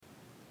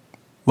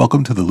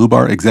Welcome to the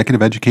Lubar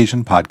Executive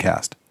Education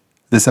Podcast.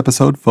 This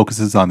episode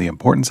focuses on the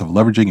importance of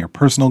leveraging your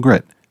personal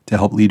grit to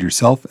help lead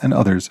yourself and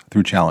others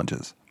through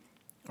challenges.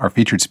 Our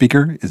featured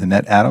speaker is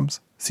Annette Adams,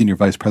 Senior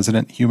Vice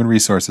President, Human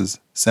Resources,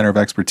 Center of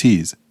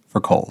Expertise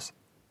for Kohl's.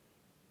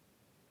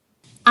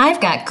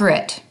 I've got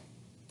grit.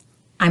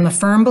 I'm a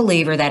firm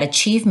believer that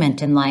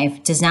achievement in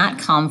life does not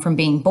come from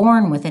being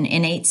born with an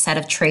innate set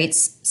of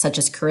traits such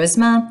as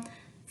charisma,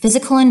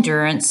 physical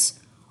endurance,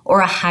 or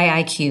a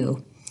high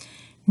IQ.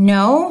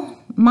 No,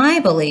 my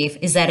belief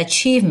is that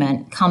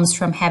achievement comes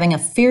from having a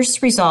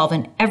fierce resolve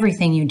in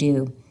everything you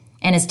do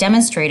and is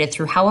demonstrated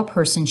through how a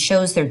person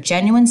shows their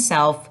genuine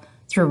self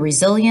through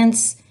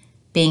resilience,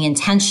 being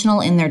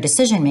intentional in their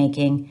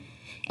decision-making,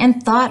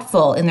 and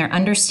thoughtful in their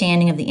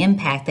understanding of the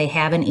impact they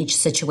have in each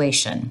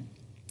situation.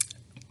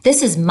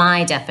 This is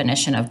my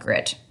definition of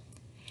grit.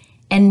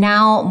 And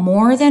now,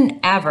 more than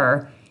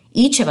ever,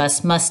 each of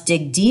us must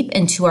dig deep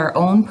into our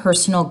own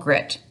personal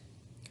grit.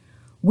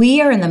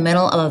 We are in the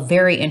middle of a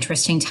very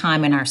interesting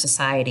time in our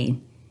society.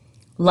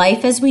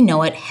 Life as we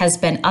know it has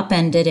been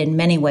upended in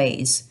many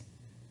ways.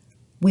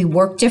 We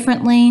work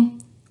differently,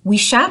 we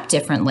shop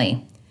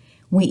differently,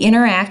 we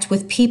interact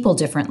with people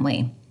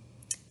differently.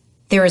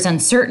 There is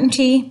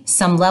uncertainty,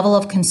 some level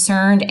of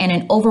concern, and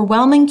an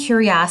overwhelming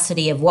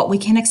curiosity of what we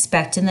can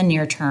expect in the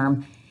near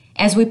term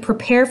as we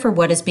prepare for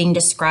what is being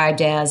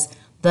described as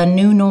the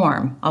new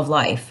norm of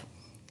life.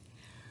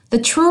 The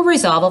true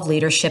resolve of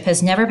leadership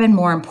has never been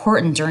more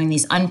important during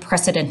these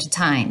unprecedented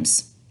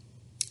times.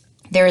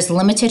 There is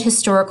limited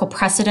historical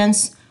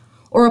precedence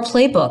or a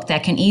playbook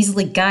that can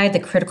easily guide the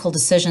critical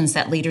decisions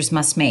that leaders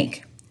must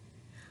make.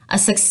 A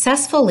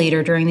successful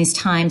leader during these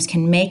times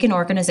can make an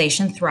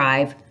organization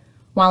thrive,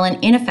 while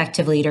an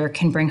ineffective leader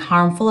can bring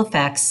harmful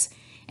effects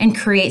and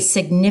create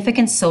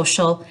significant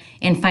social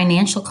and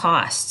financial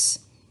costs.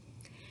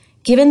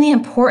 Given the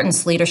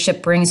importance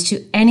leadership brings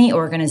to any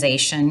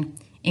organization,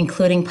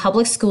 including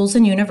public schools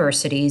and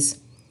universities,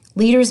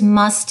 leaders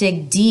must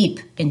dig deep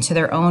into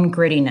their own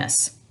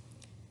grittiness.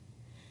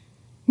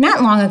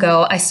 Not long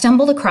ago, I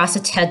stumbled across a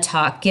TED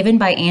Talk given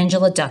by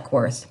Angela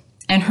Duckworth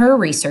and her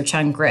research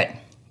on grit.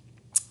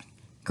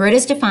 Grit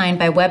is defined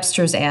by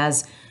Webster's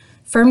as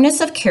firmness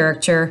of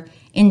character,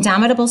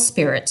 indomitable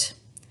spirit.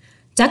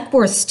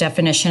 Duckworth's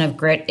definition of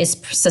grit is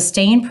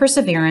sustained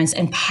perseverance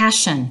and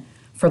passion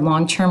for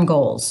long-term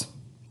goals.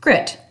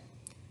 Grit.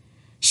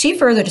 She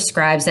further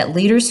describes that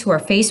leaders who are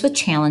faced with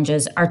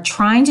challenges are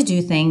trying to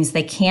do things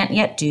they can't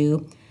yet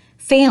do,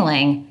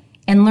 failing,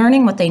 and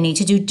learning what they need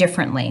to do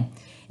differently.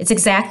 It's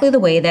exactly the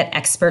way that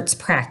experts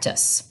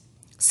practice.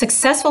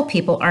 Successful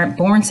people aren't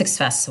born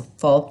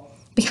successful.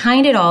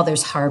 Behind it all,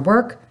 there's hard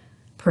work,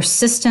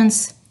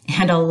 persistence,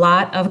 and a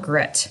lot of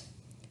grit.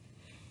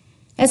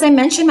 As I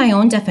mentioned, my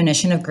own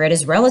definition of grit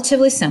is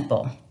relatively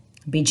simple.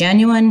 Be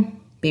genuine,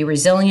 be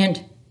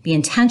resilient, be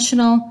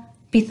intentional,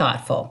 be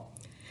thoughtful.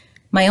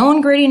 My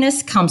own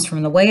grittiness comes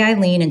from the way I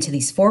lean into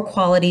these four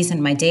qualities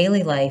in my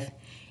daily life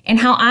and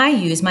how I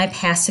use my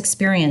past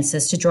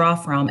experiences to draw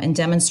from and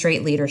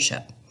demonstrate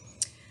leadership.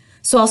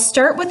 So I'll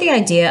start with the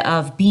idea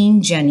of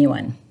being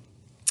genuine.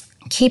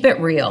 Keep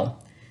it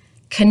real.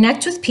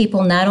 Connect with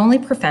people not only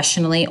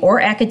professionally or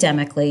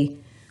academically,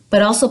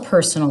 but also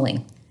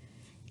personally.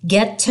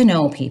 Get to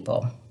know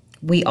people.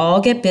 We all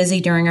get busy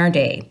during our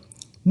day.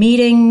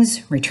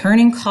 Meetings,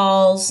 returning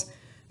calls,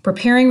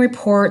 preparing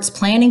reports,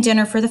 planning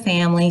dinner for the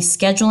family,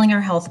 scheduling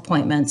our health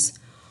appointments.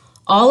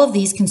 All of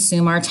these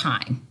consume our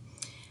time.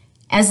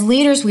 As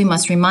leaders, we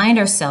must remind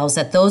ourselves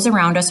that those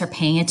around us are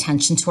paying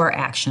attention to our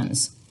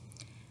actions.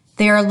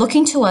 They are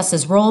looking to us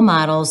as role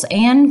models,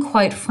 and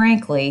quite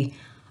frankly,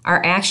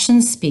 our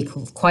actions speak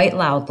quite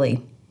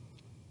loudly.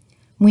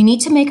 We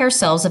need to make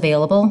ourselves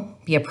available,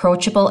 be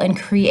approachable, and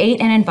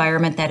create an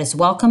environment that is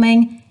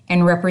welcoming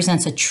and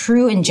represents a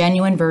true and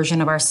genuine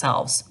version of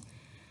ourselves.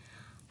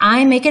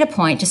 I make it a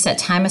point to set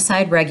time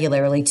aside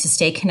regularly to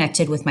stay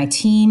connected with my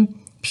team,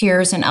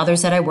 peers, and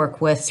others that I work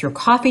with through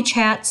coffee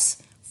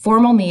chats,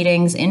 formal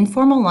meetings,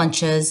 informal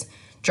lunches,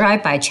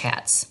 drive-by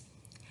chats.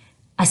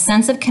 A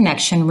sense of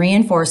connection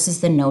reinforces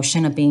the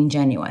notion of being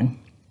genuine.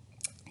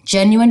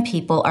 Genuine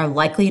people are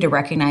likely to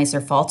recognize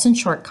their faults and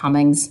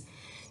shortcomings,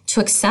 to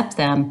accept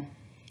them,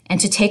 and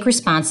to take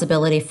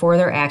responsibility for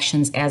their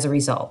actions as a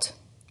result.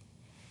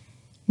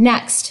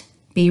 Next,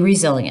 be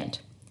resilient.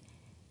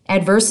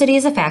 Adversity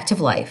is a fact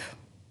of life.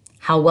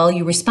 How well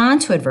you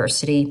respond to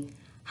adversity,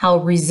 how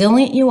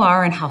resilient you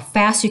are, and how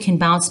fast you can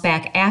bounce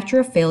back after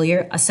a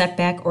failure, a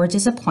setback, or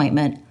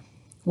disappointment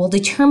will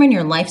determine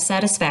your life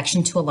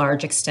satisfaction to a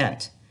large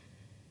extent.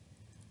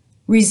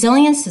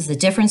 Resilience is the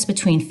difference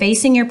between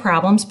facing your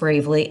problems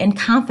bravely and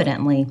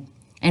confidently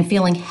and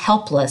feeling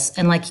helpless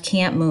and like you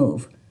can't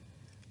move.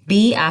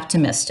 Be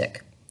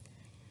optimistic.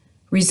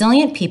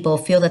 Resilient people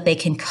feel that they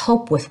can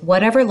cope with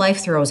whatever life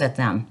throws at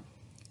them.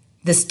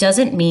 This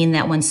doesn't mean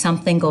that when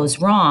something goes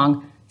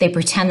wrong, they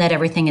pretend that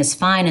everything is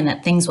fine and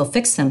that things will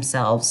fix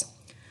themselves.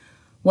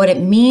 What it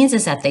means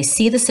is that they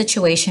see the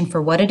situation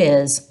for what it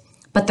is,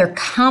 but they're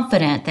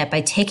confident that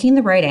by taking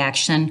the right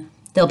action,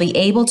 they'll be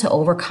able to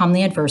overcome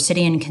the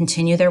adversity and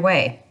continue their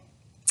way.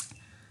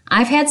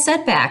 I've had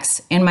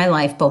setbacks in my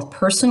life, both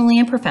personally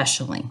and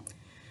professionally.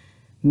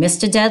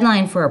 Missed a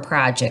deadline for a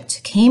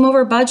project, came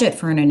over budget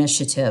for an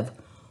initiative,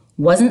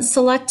 wasn't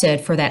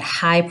selected for that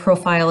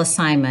high-profile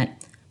assignment,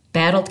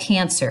 battled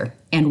cancer,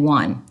 and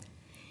won.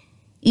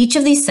 Each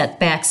of these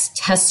setbacks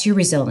tests your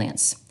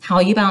resilience. How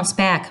you bounce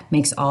back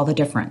makes all the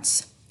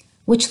difference.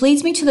 Which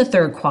leads me to the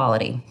third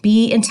quality,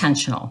 be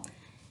intentional.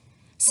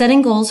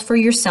 Setting goals for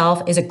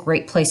yourself is a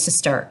great place to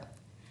start.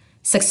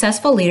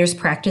 Successful leaders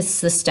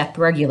practice this step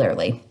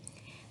regularly.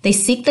 They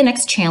seek the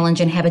next challenge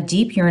and have a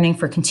deep yearning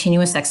for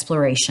continuous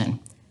exploration.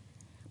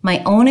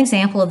 My own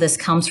example of this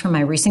comes from my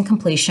recent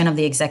completion of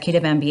the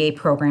Executive MBA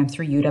program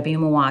through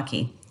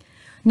UW-Milwaukee.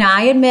 Now,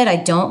 I admit I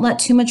don't let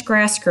too much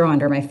grass grow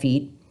under my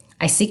feet.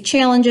 I seek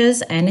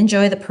challenges and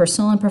enjoy the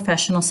personal and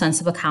professional sense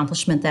of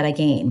accomplishment that I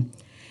gain.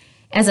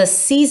 As a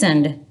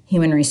seasoned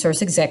human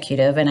resource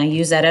executive, and I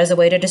use that as a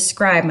way to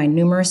describe my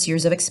numerous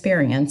years of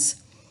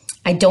experience,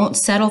 I don't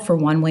settle for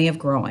one way of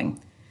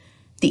growing.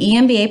 The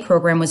EMBA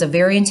program was a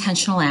very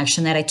intentional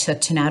action that I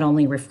took to not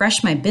only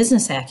refresh my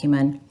business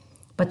acumen,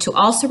 but to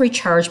also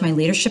recharge my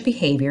leadership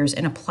behaviors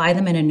and apply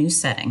them in a new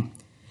setting.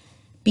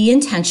 Be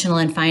intentional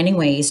in finding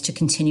ways to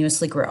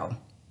continuously grow.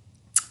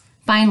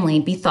 Finally,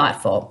 be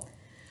thoughtful.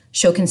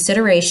 Show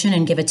consideration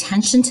and give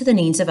attention to the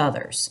needs of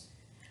others.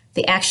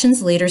 The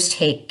actions leaders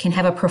take can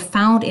have a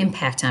profound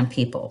impact on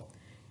people.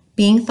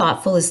 Being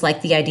thoughtful is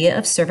like the idea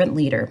of servant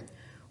leader,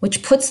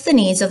 which puts the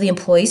needs of the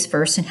employees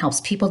first and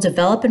helps people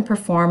develop and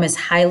perform as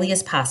highly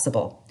as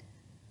possible.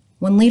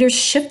 When leaders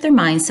shift their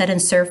mindset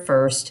and serve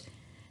first,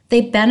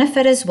 they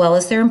benefit as well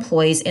as their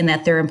employees in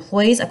that their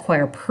employees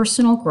acquire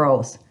personal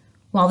growth,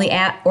 while the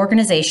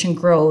organization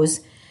grows,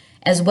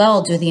 as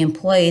well do the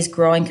employees'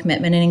 growing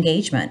commitment and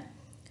engagement.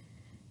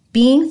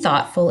 Being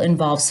thoughtful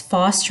involves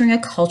fostering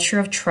a culture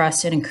of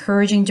trust and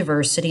encouraging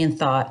diversity in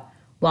thought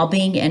while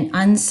being an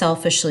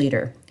unselfish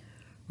leader.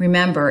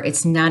 Remember,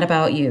 it's not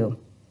about you.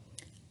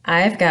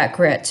 I've got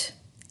grit,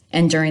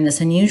 and during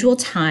this unusual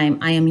time,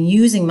 I am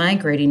using my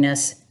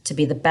grittiness to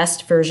be the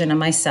best version of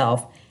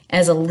myself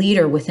as a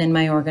leader within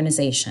my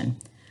organization.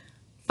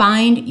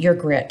 Find your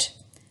grit,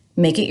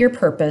 make it your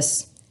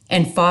purpose,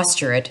 and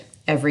foster it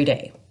every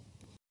day.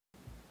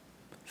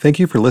 Thank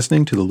you for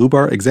listening to the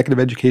Lubar Executive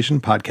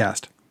Education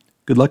Podcast.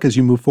 Good luck as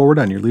you move forward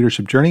on your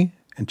leadership journey,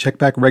 and check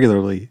back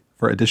regularly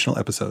for additional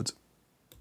episodes.